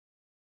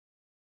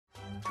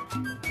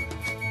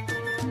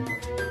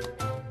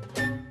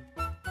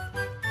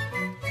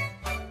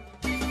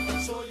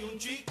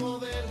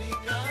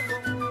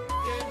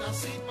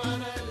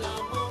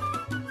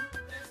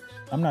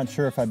I'm not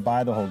sure if I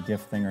buy the whole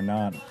gift thing or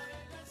not.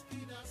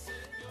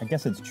 I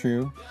guess it's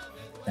true,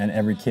 and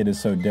every kid is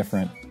so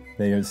different.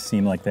 They just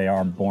seem like they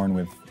are born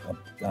with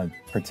a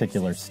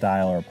particular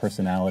style or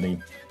personality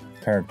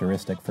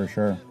characteristic for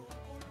sure.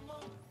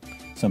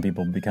 Some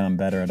people become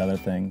better at other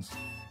things.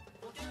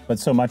 But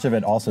so much of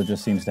it also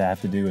just seems to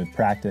have to do with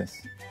practice.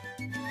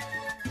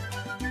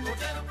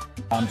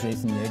 I'm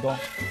Jason Yeagle.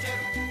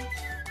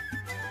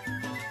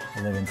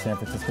 I live in San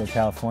Francisco,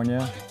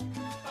 California.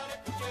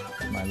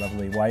 My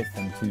lovely wife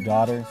and 2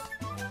 daughters.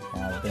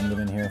 I've been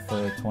living here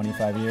for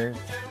 25 years.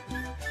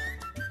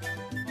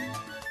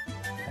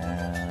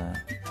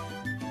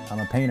 I'm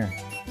a painter.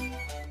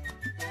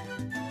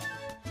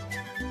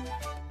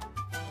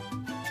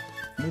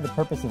 For me, the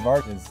purpose of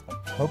art is a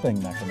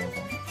coping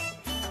mechanism.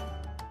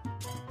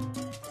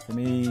 For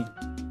me,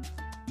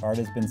 art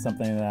has been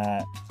something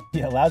that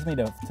allows me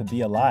to be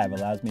alive,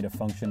 allows me to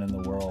function in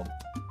the world,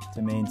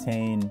 to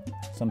maintain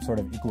some sort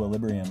of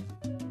equilibrium,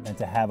 and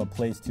to have a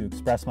place to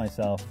express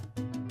myself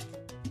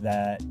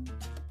that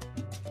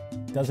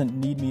doesn't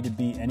need me to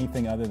be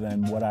anything other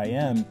than what I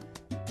am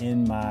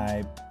in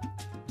my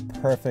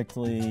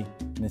perfectly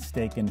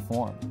mistaken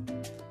form.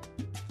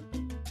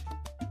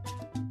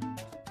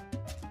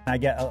 I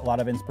get a lot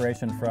of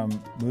inspiration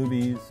from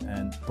movies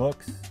and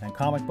books and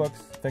comic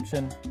books,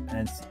 fiction,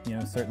 and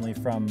certainly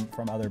from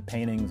other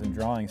paintings and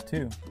drawings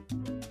too.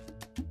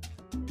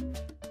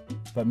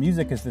 But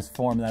music is this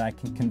form that I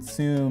can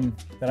consume,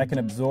 that I can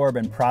absorb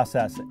and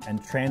process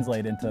and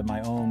translate into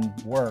my own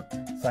work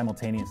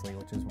simultaneously,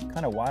 which is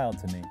kind of wild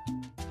to me.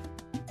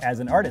 As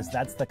an artist,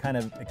 that's the kind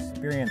of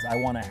experience I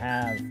want to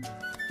have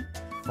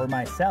for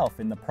myself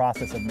in the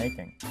process of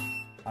making.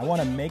 I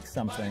want to make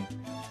something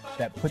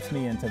that puts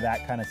me into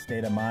that kind of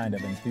state of mind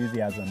of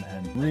enthusiasm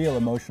and real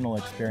emotional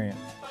experience.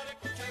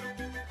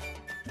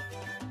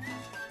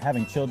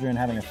 Having children,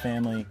 having a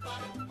family,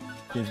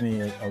 gives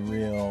me a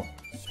real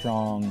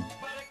strong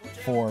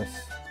force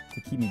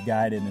to keep me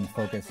guided and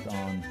focused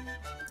on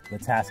the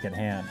task at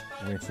hand,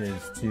 which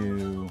is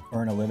to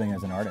earn a living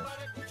as an artist.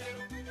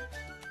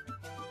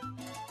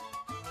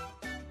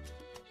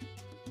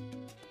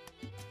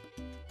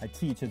 I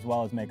teach as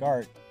well as make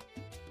art.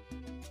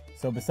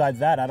 So besides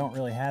that, I don't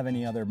really have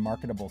any other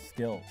marketable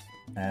skills.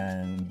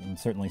 And I'm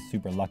certainly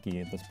super lucky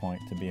at this point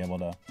to be able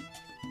to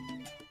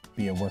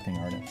be a working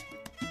artist.